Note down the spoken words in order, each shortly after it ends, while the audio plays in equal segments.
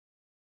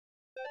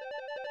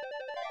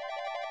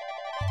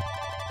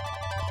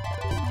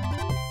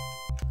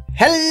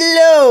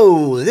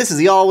Hello! This is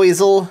the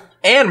Allweasel.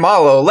 And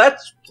Mallow,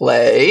 let's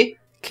play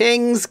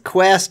King's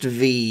Quest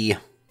V.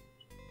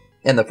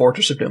 in the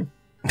Fortress of Doom.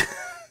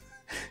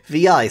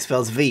 VI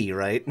spells V,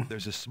 right?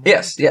 There's a small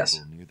Yes.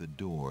 table near the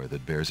door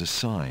that bears a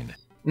sign.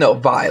 No,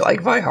 Vi,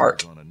 like Vi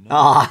Heart.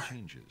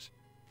 Changes.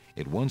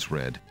 It once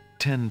read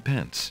 10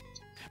 pence,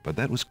 but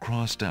that was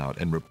crossed out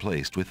and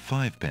replaced with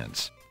 5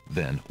 pence,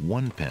 then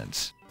 1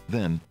 pence,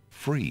 then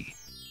free.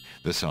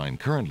 The sign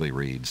currently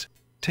reads,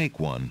 "Take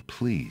one,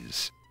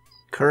 please."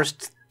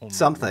 Cursed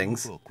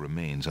somethings. The book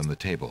remains on the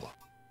table.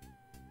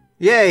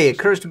 Yay, a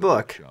cursed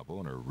book. Shop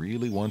owner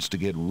really wants to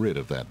get rid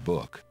of that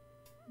book.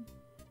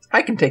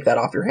 I can take that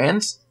off your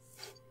hands.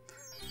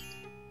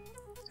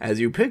 As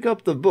you pick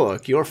up the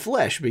book, your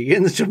flesh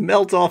begins to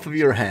melt off of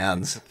your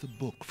hands. Up the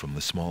book from the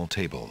small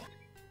table.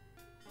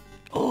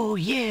 Oh,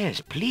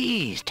 yes,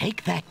 please,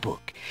 take that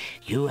book.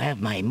 You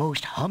have my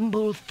most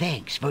humble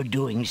thanks for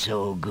doing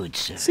so, good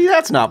sir. See,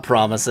 that's not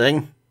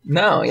promising.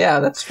 No,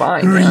 yeah, that's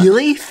fine. Yeah.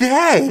 Really?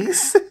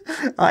 Thanks?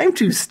 I'm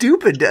too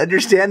stupid to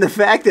understand the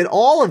fact that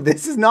all of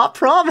this is not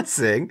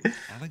promising.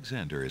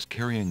 Alexander is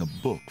carrying a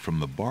book from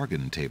the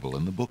bargain table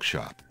in the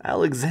bookshop.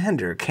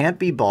 Alexander can't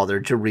be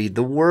bothered to read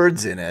the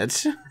words in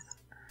it.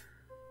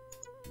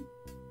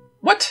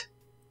 What?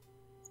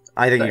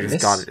 I think Did you I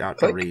just got it out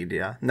to misclick? read,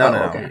 yeah. No.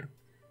 Okay.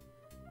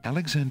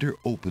 Alexander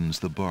opens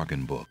the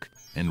bargain book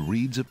and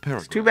reads a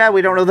paragraph. Too bad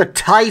we don't know the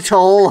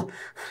title.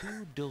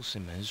 2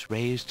 dulcimers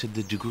raised to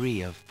the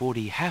degree of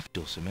 40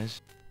 half-dulcimers,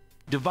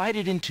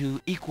 divided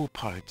into equal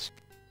parts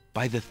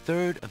by the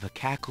third of a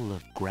cackle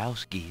of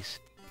grouse geese,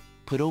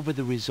 put over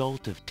the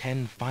result of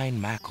 10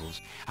 fine mackles,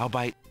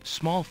 albeit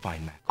small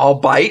fine mackles. I'll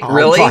bite?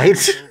 Really?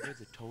 Bite. Over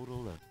the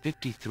total of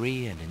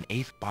 53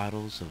 1/8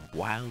 bottles of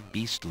wild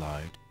beast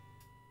lard.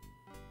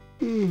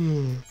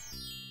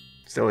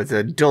 So it's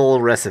a dull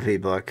recipe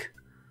book.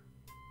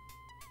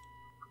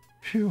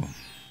 Phew,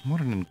 what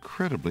an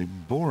incredibly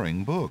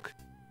boring book.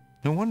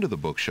 No wonder the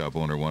bookshop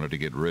owner wanted to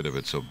get rid of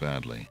it so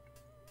badly.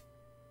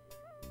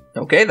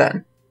 Okay,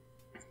 then.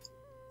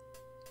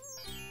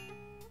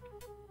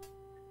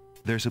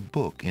 There's a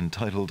book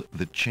entitled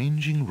The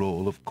Changing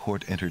Role of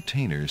Court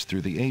Entertainers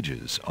Through the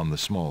Ages on the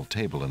small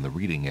table in the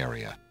reading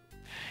area.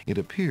 It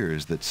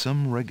appears that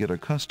some regular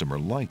customer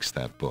likes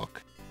that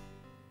book.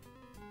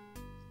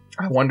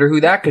 I wonder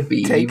who that could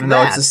be, Take even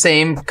though it's that. the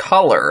same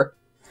color.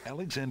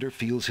 Alexander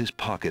feels his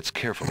pockets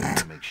carefully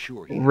to make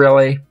sure he...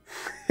 Really?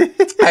 I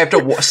have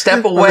to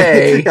step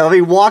away. Let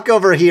me walk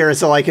over here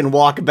so I can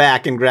walk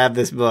back and grab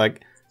this book.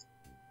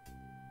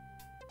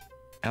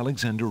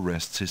 Alexander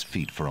rests his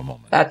feet for a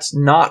moment. That's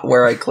not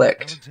where I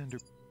clicked. Alexander...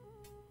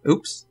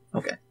 Oops.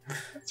 Okay.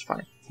 That's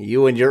fine.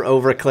 You and your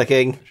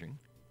over-clicking.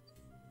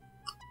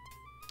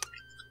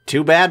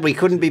 Too bad we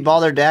couldn't be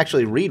bothered to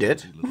actually read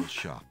it. Little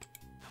shop.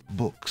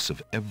 Books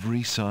of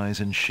every size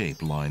and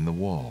shape line the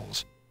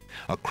walls.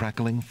 A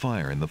crackling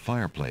fire in the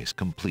fireplace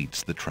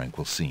completes the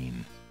tranquil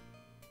scene.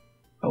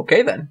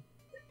 Okay, then.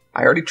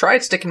 I already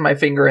tried sticking my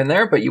finger in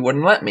there, but you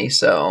wouldn't let me,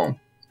 so...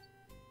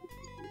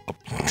 A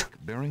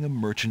plaque bearing a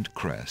merchant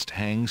crest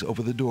hangs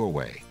over the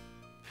doorway.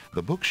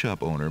 The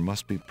bookshop owner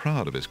must be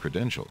proud of his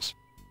credentials.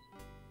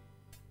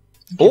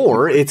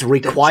 Or it's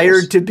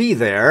required to be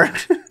there.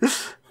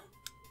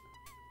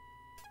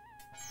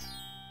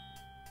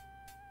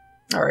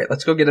 Alright,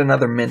 let's go get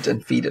another mint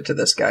and feed it to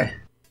this guy.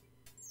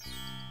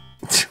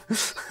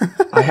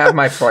 I have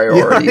my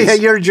priorities.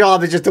 Your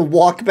job is just to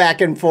walk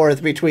back and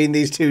forth between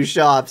these two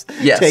shops,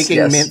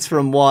 taking mints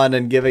from one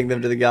and giving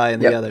them to the guy in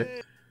the other.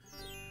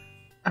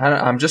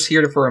 I'm just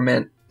here for a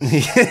mint.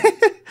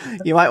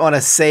 You might want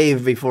to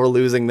save before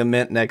losing the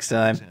mint next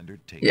time.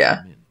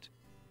 Yeah.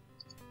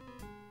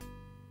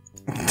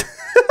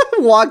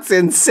 Walks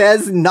in,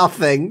 says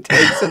nothing,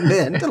 takes a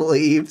mint,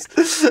 leaves.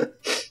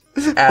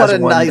 What a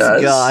nice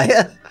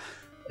guy.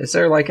 Is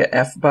there like a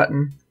F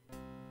button?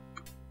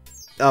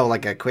 Oh,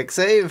 like a quick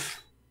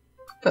save?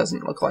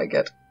 Doesn't look like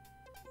it.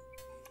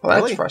 Well,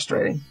 that's Really?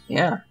 frustrating.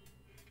 Yeah.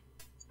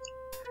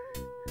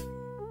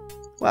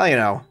 Well, you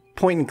know,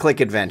 point and click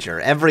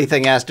adventure.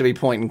 Everything has to be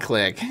point and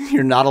click.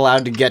 You're not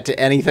allowed to get to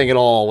anything at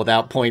all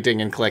without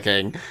pointing and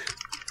clicking.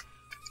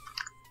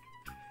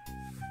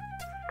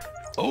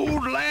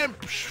 Old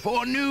lamps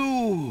for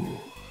new.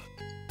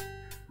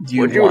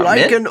 Would you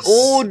like an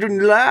old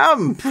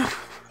lamp?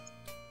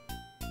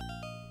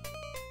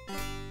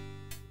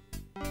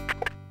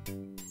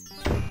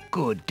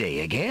 Good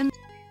day again.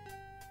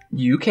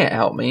 You can't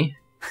help me.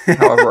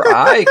 However,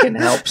 I can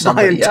help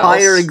somebody My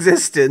entire else.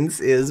 existence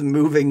is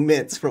moving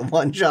mints from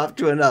one shop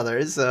to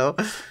another, so...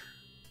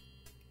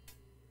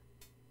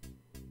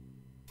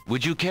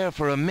 Would you care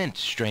for a mint,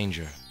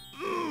 stranger?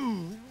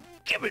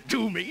 Give it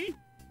to me.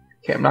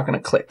 Okay, I'm not going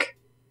to click.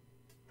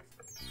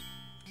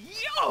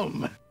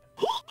 Yum.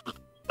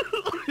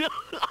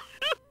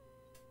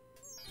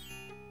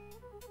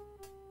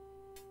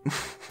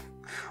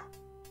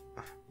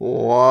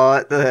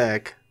 What the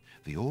heck?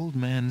 The old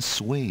man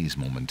sways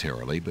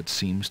momentarily, but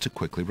seems to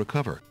quickly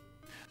recover.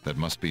 That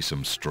must be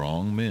some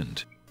strong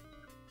mint.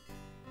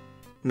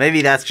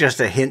 Maybe that's just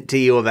a hint to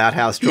you about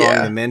how strong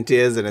Yeah. the mint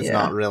is, and it's Yeah.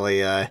 not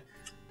really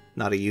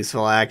not a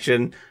useful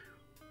action.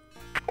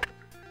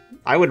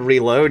 I would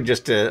reload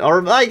just to...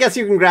 Or I guess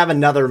you can grab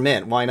another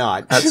mint. Why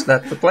not? That's the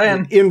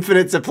plan.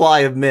 Infinite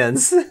supply of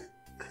mints.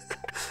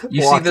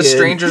 You see Walk the in.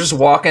 strangers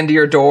walk into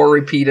your door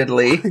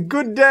repeatedly.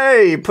 Good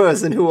day,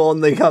 person who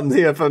only comes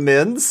here for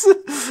mints.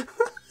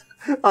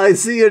 I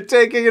see you're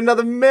taking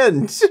another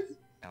mint.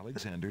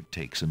 Alexander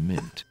takes a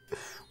mint.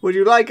 Would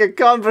you like a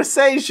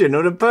conversation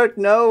or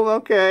no?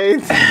 Okay.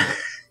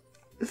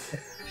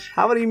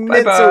 How many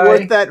mints are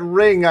worth that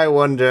ring, I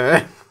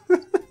wonder?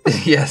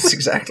 Yes,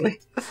 exactly.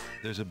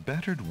 There's a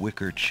battered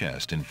wicker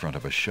chest in front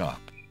of a shop.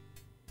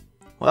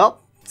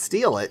 Well,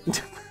 steal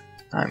it.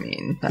 I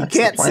mean, He that's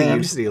can't the see plan.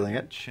 you stealing The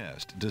it.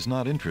 chest does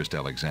not interest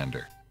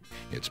Alexander.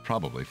 It's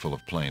probably full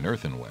of plain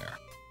earthenware.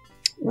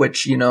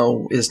 Which, you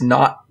know, does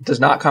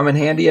not come in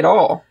handy at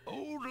all.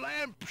 Old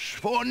lamps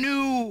for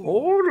new.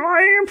 Old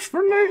lamps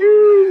for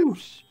new.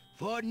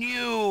 For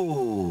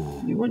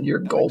new. You and your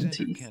gold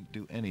Alexander teeth. can't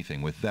do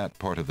anything with that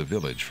part of the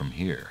village from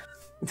here.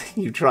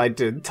 You tried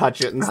to touch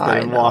it instead I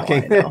of know,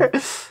 walking I know. there.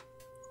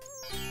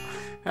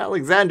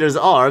 Alexander's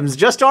arms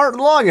just aren't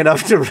long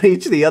enough to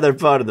reach the other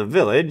part of the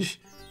village.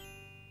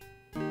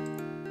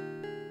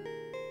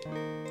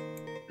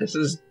 This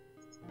is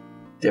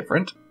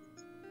different.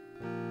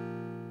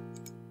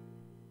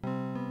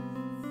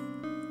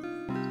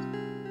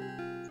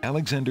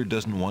 Alexander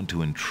doesn't want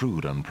to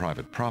intrude on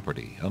private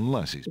property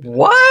unless he's been...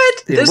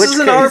 What? In This which is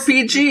an case-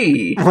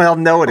 RPG. Well,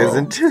 no, it Oh,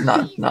 isn't.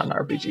 not an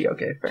RPG.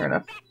 Okay, fair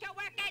enough. Back to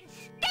work and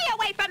stay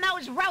away from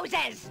those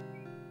roses!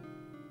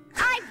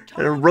 I've told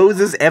There are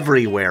roses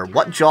everywhere.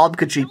 What job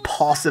could she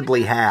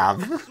possibly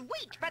have?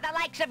 sweet for the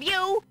likes of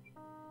you!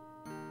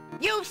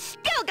 You've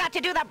still got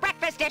to do the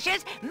breakfast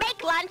dishes,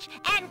 make lunch,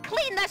 and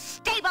clean the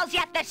stables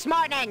yet this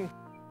morning!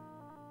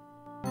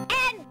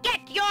 And get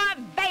your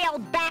veil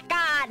back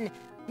on!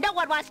 No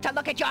one wants to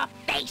look at your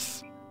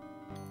face!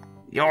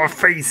 Your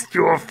face,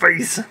 your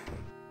face.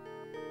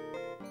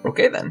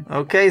 Okay, then.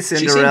 Okay,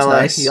 seems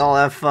Cinderella, nice. y'all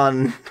have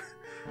fun.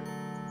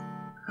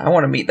 I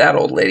want to meet that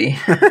old lady.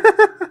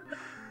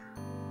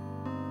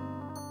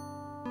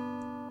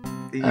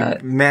 You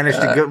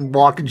managed to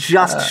walk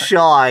just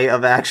shy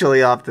of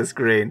actually off the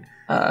screen.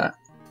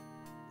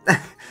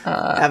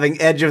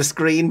 Having edge of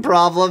screen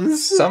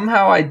problems?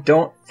 Somehow I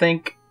don't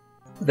think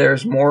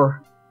there's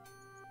more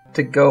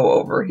to go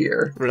over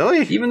here.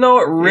 Really? Even though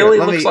it really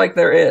let looks me- like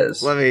there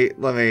is. Let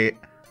me...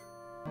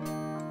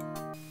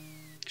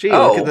 Gee,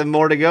 Oh. look at the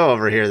more to go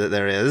over here that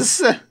there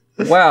is.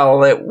 Well,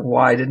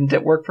 why didn't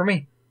it work for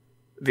me?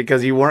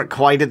 Because you weren't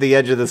quite at the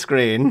edge of the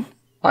screen.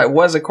 I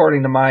was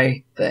according to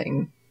my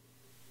thing.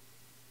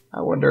 I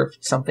wonder if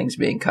something's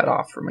being cut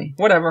off for me.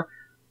 Whatever.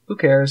 Who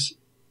cares?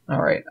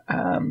 Alright,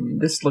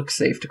 this looks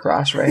safe to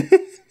cross, right?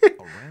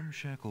 A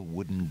ramshackle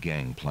wooden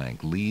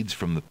gangplank leads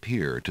from the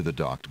pier to the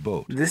docked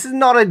boat. This is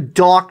not a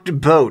docked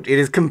boat. It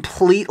is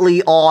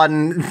completely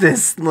on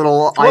this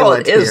little Well,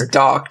 islet it is here.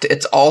 docked.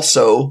 It's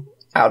also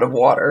out of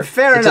water.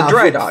 Fair it's enough. a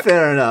dry dock.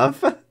 Fair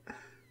enough.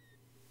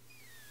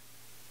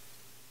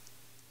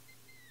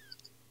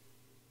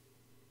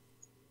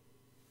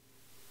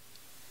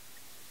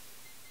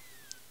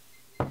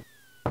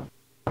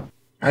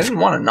 I didn't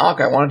want to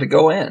knock. I wanted to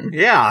go in.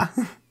 Yeah.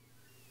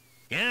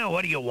 Yeah,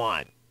 what do you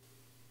want?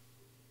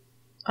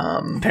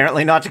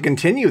 Apparently not to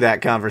continue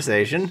that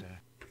conversation.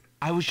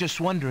 I was just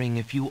wondering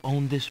if you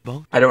own this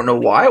boat. I don't know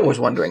why I was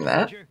wondering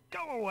that. Go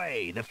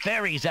away. The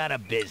ferry's out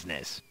of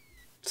business.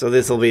 So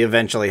this will be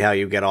eventually how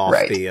you get off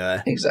Right.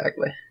 the...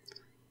 Exactly.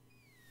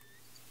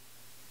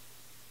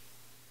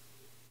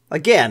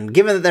 Again,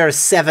 given that there are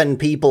 7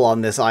 people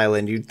on this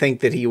island, you'd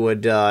think that he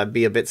would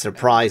be a bit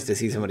surprised to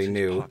see somebody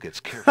new. Pockets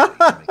carefully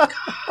to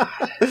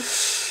make-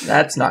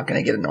 That's not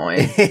going to get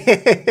annoying.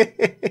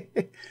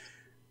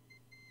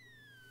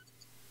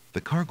 The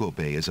cargo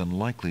bay is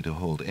unlikely to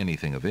hold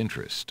anything of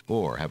interest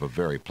or have a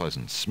very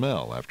pleasant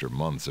smell after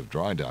months of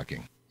dry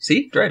docking.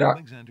 See? Dry dock.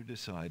 Alexander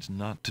decides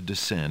not to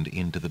descend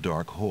into the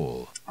dark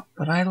hole.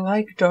 But I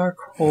like dark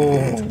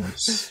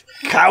holes.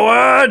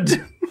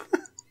 Coward!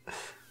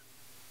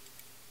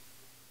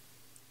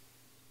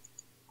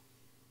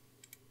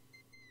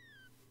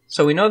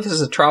 So we know this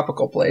is a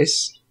tropical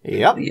place.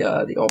 Yep.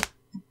 The old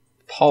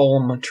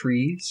palm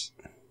trees.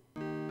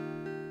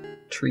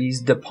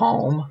 Trees de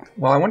palm.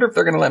 Well, I wonder if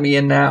they're going to let me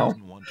in now.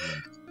 Doesn't want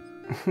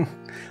to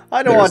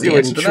I don't There's want the to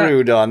answer to that.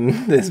 intrude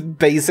on this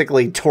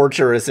basically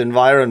torturous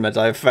environment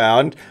I've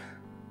found.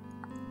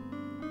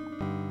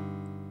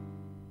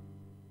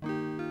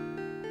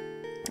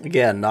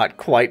 Again, not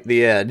quite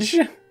the edge.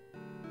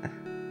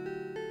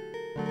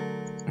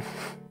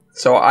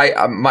 So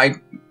my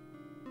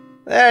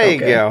There you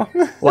Okay.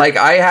 go. like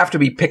I have to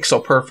be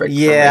pixel perfect.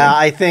 Yeah,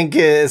 For me. I think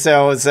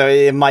so. So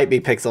it might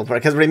be pixel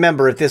because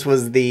remember, if this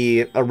was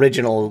the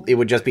original, it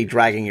would just be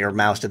dragging your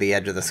mouse to the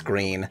edge of the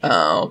screen.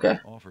 Oh, okay.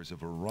 offers a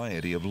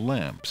variety of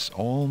lamps,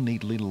 all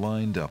neatly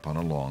lined up on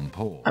a long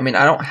pole. I mean,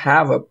 I don't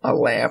have a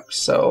lamp,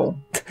 so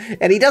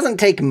And he doesn't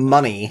take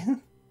money.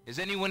 Is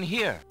anyone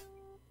here?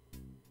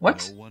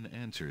 What? No one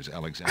answers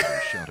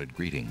Alexander's shouted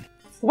greeting.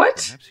 What?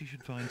 Perhaps he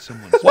should find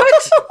someone.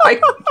 What?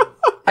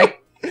 I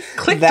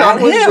clicked That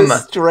on was him. the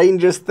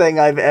strangest thing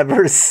I've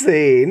ever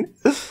seen.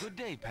 Good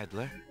day,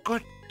 peddler.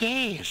 Good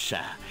day,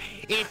 sir.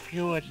 If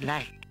you would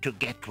like to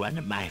get one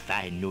of my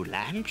fine new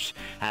lamps,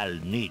 I'll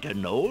need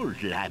an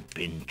old lamp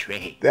in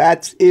trade.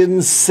 That's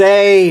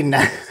insane.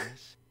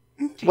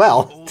 Taking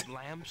Well, old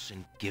lamps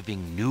and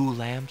giving new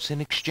lamps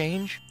in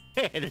exchange?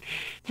 Well,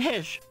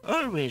 there's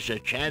always a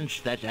chance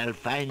that I'll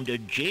find a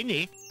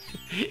genie.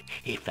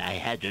 If I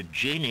had a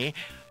genie,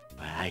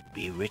 I'd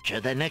be richer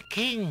than a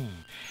king.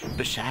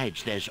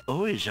 Besides, there's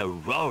always a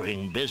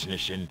roaring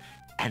business in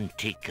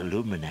antique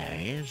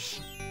luminaries.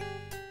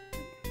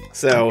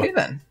 so Okay,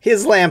 then.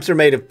 his lamps are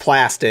made of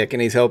plastic,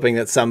 and he's hoping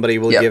that somebody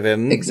will Yep, give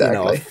him,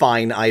 exactly. a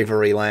fine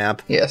ivory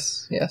lamp.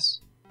 Yes,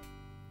 yes.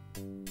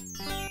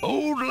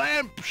 Old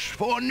lamps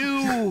for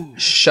new,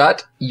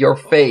 Shut your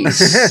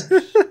face.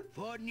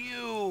 for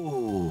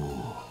new.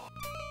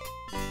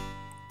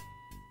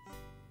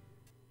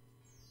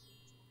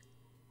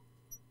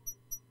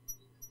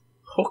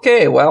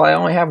 Okay, well, I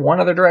only have one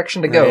other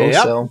direction to go,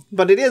 Yep, so...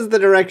 but it is the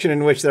direction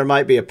in which there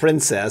might be a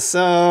princess,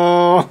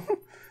 so...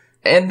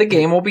 And the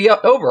game will be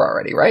over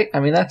already, right? I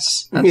mean,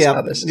 that's Yeah,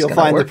 how this is you'll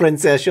gonna find work. the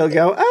princess, she'll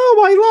go, oh,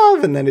 my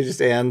love, and then it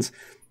just ends.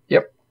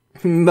 Yep.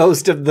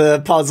 Most of the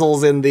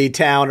puzzles in the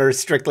town are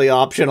strictly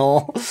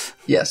optional.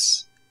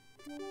 Yes.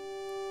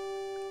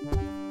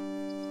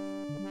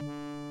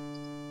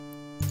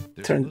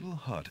 There's Turn- a little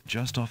hut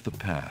just off the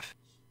path.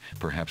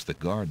 Perhaps the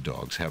guard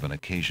dogs have an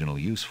occasional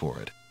use for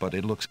it, but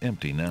it looks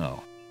empty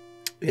now.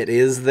 It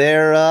is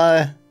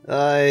their,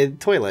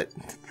 toilet.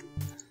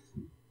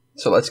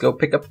 So let's go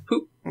pick up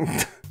poop.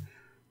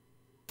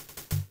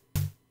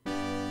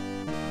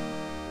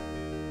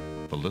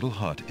 The little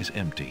hut is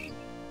empty.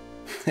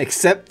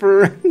 Except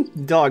for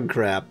dog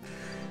crap.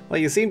 Well,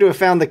 you seem to have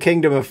found the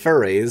kingdom of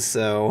furries,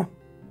 so...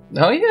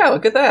 Oh yeah,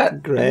 look at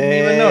that. Great. I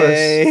didn't even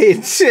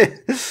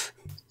notice.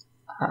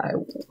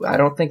 I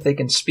don't think they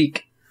can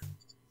speak.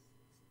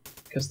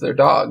 Because they're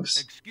dogs.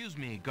 Excuse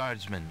me,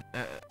 guardsmen.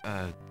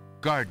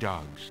 Guard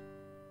dogs.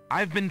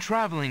 I've been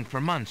traveling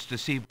for months to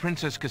see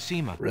Princess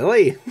Cassima.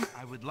 Really?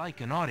 I would like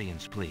an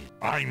audience, please.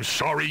 I'm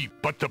sorry,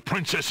 but the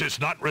princess is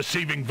not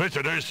receiving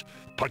visitors,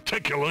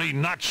 particularly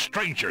not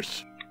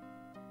strangers.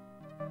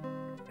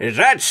 Is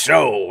that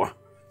so?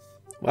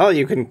 Well,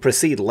 you can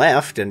proceed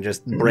left and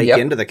just break Yep.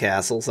 into the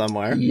castle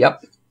somewhere.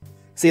 Yep.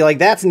 See, like,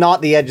 that's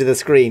not the edge of the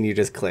screen you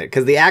just click,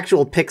 because the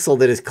actual pixel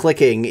that is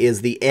clicking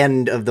is the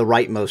end of the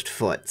rightmost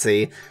foot,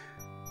 see?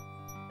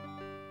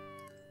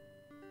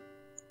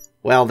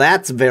 Well,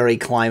 that's very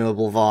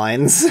climbable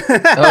vines.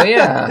 Oh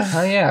yeah.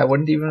 Oh yeah. I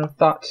wouldn't even have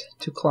thought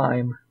to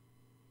climb.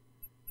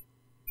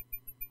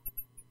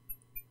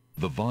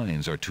 The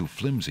vines are too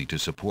flimsy to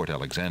support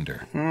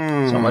Alexander.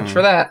 So much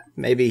for that.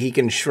 Maybe he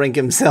can shrink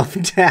himself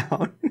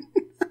down.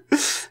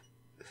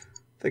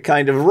 The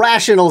kind of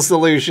rational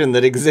solution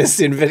that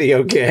exists in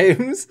video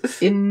games.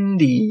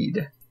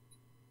 Indeed.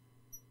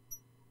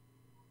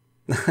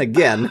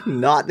 Again,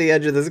 not the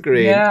edge of the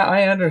screen. Yeah,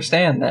 I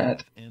understand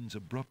that. Ends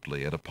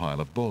abruptly at a pile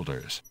of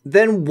boulders.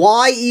 Then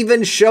why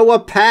even show a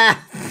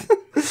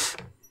path?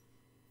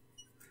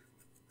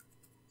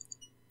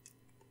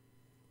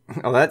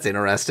 Oh, that's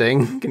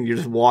interesting. Can you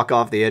just walk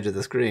off the edge of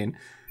the screen?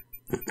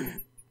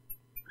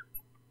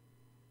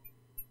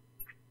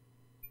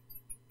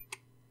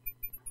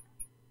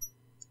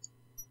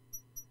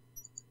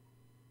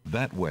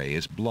 That way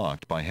is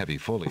blocked by heavy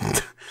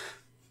foliage.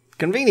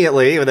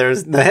 Conveniently,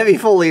 there's the heavy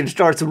foliage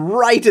starts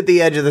right at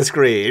the edge of the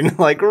screen,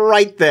 like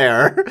right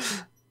there.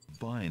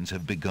 Vines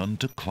have begun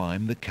to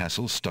climb the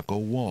castle's stucco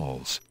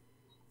walls.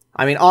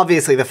 I mean,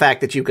 obviously the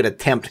fact that you could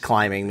attempt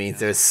climbing means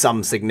there's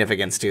some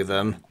significance to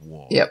them.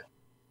 Wall. Yep.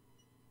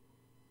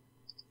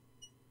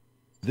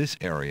 This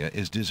area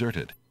is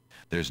deserted.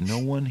 There's no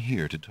one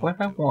here to talk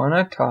But I to.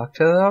 want to talk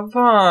to the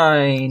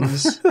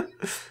vines.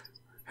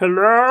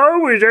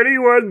 Hello? Is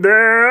anyone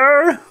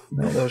there?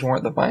 No, those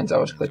weren't the vines I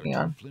was clicking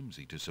on.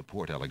 Flimsy to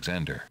support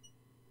Alexander.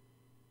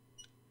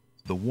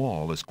 The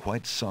wall is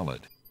quite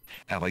solid.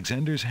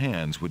 Alexander's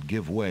hands would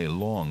give way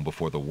long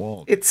before the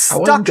wall. It's I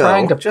wasn't stucco.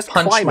 trying to Just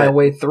punch climb my it.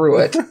 way through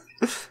it.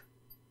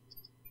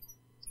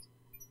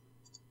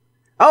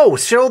 Oh,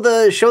 show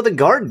the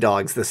guard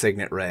dogs the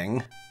signet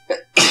ring.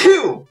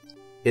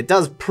 It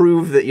does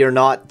prove that you're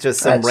not just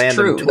some That's random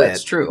true. twit.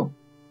 That's true.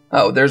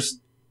 Oh, there's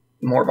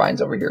more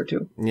vines over here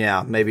too.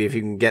 Yeah, maybe if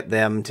you can get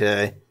them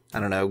to, I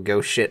don't know,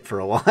 go shit for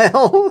a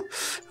while.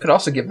 Could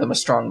also give them a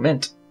strong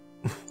mint.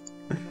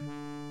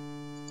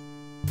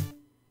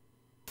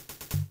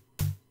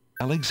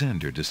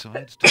 Alexander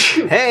decides to...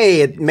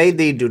 Hey, it made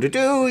the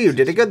doo-doo-doo, you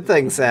did a good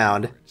thing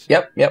sound.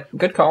 Yep,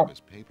 good call. His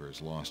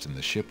papers lost in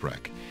the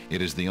shipwreck.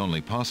 It is the only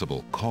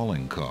possible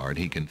calling card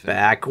he can think.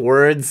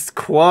 Backwards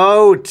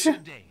quote.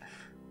 Good day.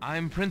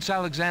 I'm Prince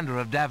Alexander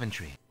of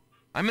Daventry.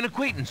 I'm an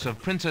acquaintance of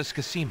Princess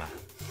Cassima.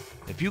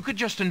 If you could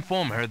just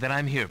inform her that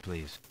I'm here,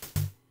 please.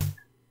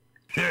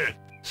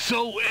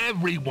 So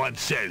everyone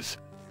says.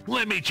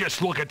 Let me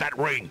just look at that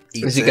ring.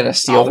 Is he gonna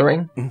steal the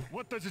ring?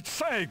 What does it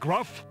say,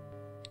 Gruff?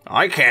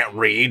 I can't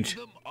read.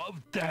 Kingdom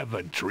of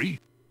Daventry,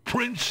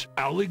 Prince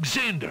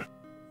Alexander.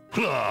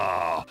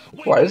 Ah,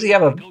 Why does he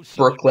have a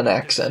Brooklyn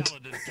accent?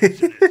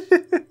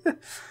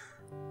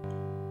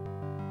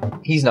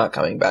 He's not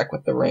coming back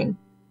with the ring.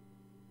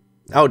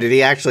 Oh, did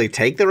he actually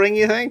take the ring,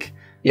 you think?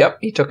 Yep,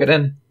 he took it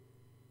in.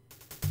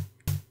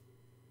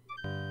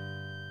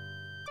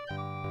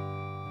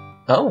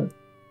 Oh.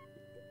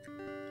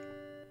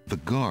 The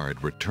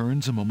guard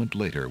returns a moment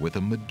later with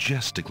a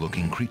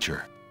majestic-looking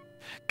creature.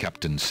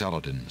 Captain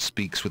Saladin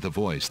speaks with a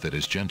voice that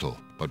is gentle,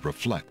 but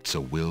reflects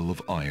a will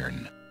of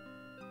iron.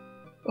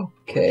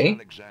 Okay.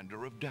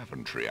 Alexander of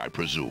Daventry, I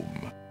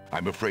presume.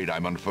 I'm afraid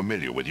I'm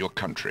unfamiliar with your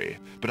country,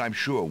 but I'm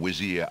sure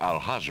Vizier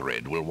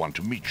Alhazred will want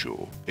to meet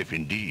you, if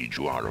indeed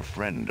you are a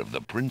friend of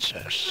the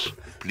princess.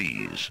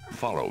 Please,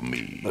 follow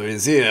me. The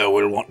Vizier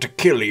will want to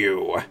kill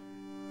you.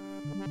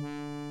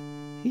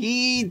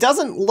 He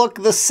doesn't look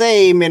the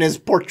same in his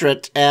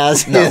portrait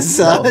as his...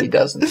 No, he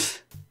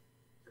doesn't.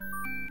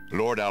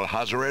 Lord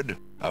Alhazred,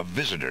 a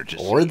visitor to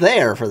Or see.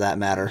 there, for that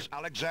matter.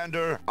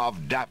 Alexander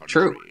of Daventry.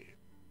 True.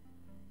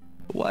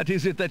 What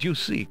is it that you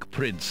seek,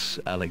 Prince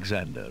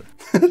Alexander?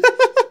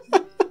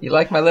 You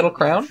like my little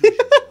crown?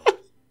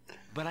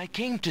 But I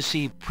came to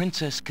see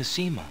Princess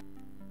Cassima.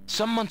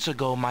 Some months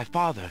ago, my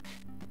father,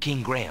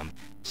 King Graham,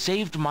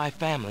 saved my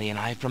family and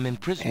I from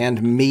imprisonment.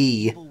 And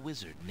me. A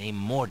wizard named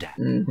Mordak.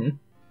 Mm-hmm.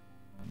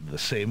 The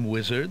same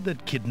wizard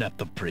that kidnapped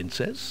the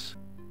princess?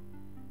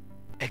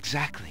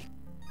 Exactly.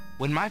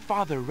 When my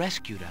father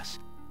rescued us,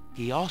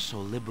 he also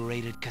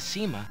liberated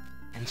Cassima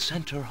and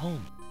sent her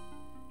home.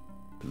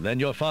 Then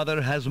your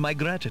father has my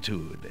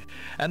gratitude,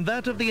 and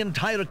that of the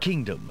entire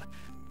kingdom.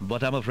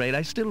 But I'm afraid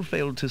I still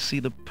fail to see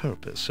the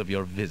purpose of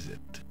your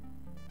visit.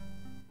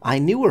 I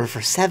knew her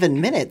for 7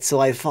 minutes, so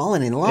I've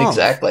fallen in love.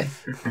 Exactly.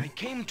 I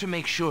came to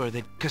make sure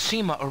that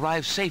Cassima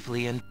arrived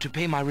safely and to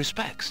pay my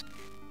respects.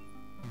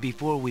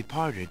 Before we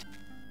parted,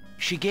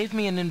 she gave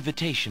me an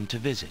invitation to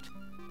visit.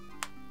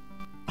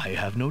 I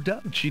have no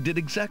doubt she did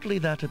exactly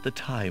that at the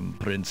time,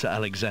 Prince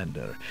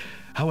Alexander.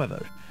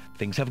 However,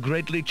 things have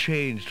greatly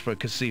changed for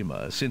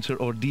Cassima since her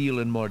ordeal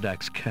in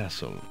Mordak's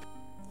castle.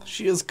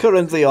 She is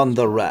currently on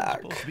the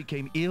rack. Both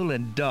became ill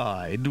and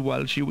died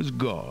while she was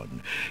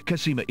gone.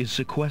 Cassima is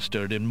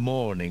sequestered in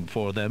mourning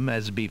for them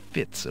as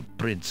befits a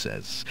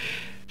princess.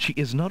 She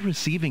is not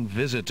receiving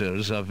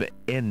visitors of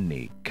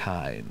any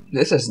kind.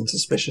 This isn't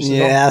suspicious at all.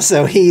 Yeah,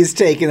 so he's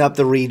taken up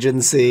the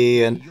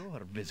regency and... Your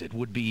visit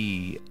would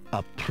be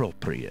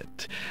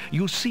appropriate.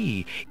 You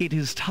see, it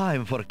is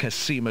time for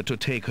Cassima to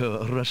take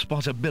her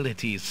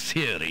responsibilities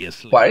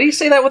seriously. Why did he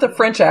say that with a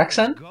French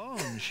accent?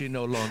 Gone, she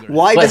no longer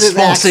Why does his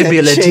accent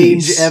Responsibilities.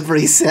 change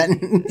every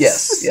sentence?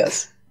 Yes,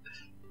 yes.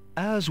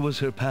 As was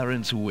her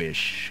parents'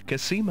 wish,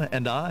 Cassima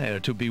and I are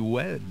to be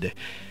wed.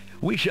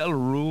 We shall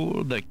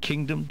rule the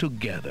kingdom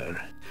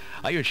together.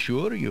 I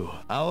assure you,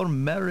 our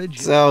marriage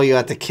So you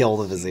have to kill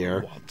the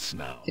Vizier. once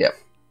now. Yep.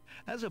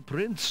 As a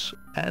prince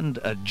and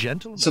a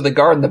gentleman. So the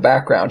guard in the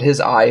background,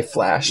 his eye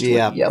flashed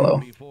Yeah. with yellow.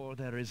 Before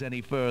there is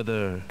any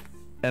further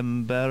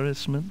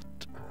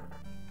embarrassment.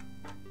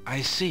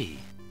 I see.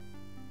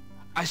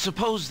 I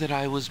suppose that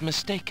I was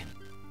mistaken.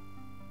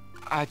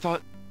 I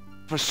thought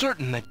for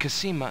certain that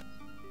Cassima...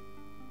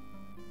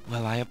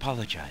 Well, I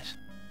apologize.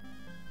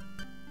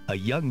 A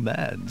young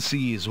man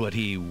sees what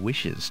he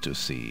wishes to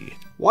see.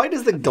 Why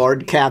does the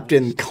guard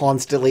captain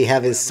constantly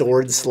have his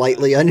sword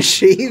slightly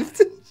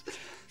unsheathed?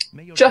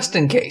 Just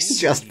in case.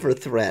 Just for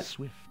threat.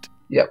 Swift.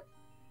 Yep.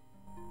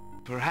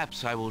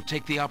 Perhaps I will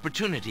take the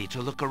opportunity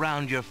to look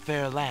around your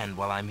fair land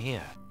while I'm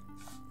here.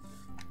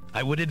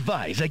 I would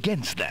advise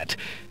against that.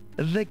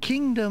 The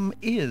kingdom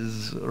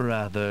is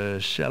rather,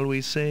 shall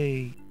we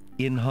say,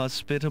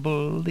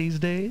 inhospitable these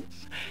days.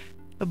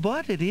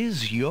 But it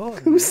is yours.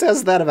 Who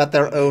says that about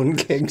their own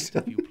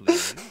kingdom?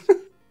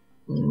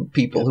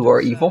 People who are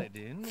evil.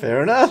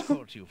 Fair enough.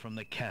 Escort you from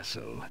the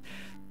castle.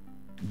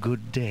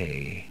 Good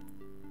day.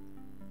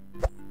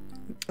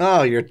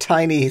 Oh, your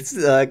tiny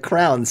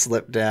crown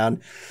slipped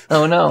down.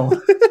 Oh no.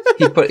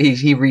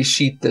 he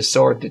resheathed the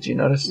sword, did you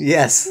notice?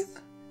 Yes.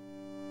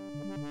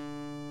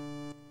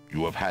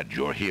 You have had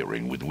your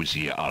hearing with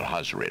Vizier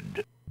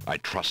Alhazred. I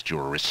trust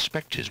you'll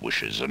respect his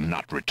wishes and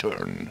not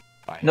return.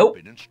 I have Nope.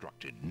 been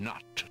instructed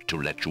not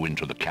to let you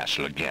into the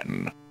castle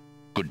again.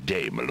 Good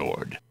day, my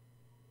lord.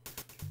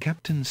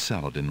 Captain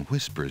Saladin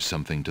whispers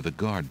something to the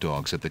guard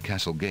dogs at the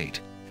castle gate,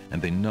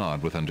 and they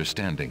nod with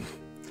understanding.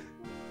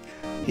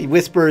 He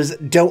whispers,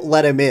 "Don't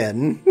let him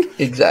in,"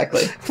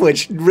 Exactly.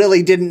 which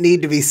really didn't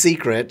need to be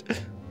secret.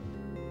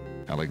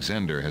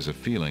 Alexander has a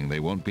feeling they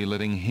won't be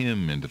letting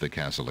him into the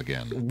castle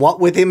again.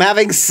 What with him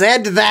having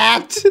said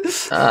that?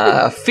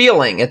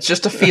 Feeling. It's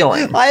just a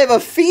feeling. I have a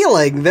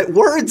feeling that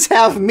words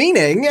have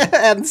meaning,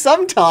 and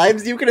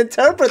sometimes you can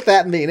interpret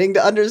that meaning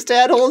to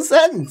understand whole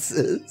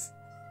sentences.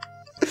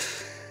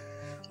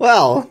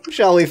 Well,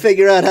 shall we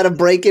figure out how to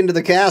break into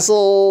the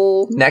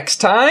castle? Next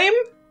time?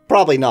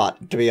 Probably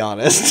not, to be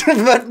honest.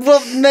 But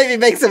we'll maybe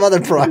make some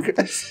other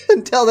progress.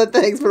 Until then,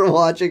 thanks for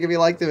watching. If you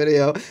liked the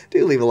video,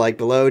 do leave a like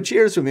below.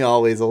 Cheers from me,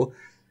 All Weasel.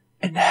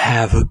 And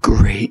have a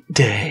great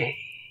day.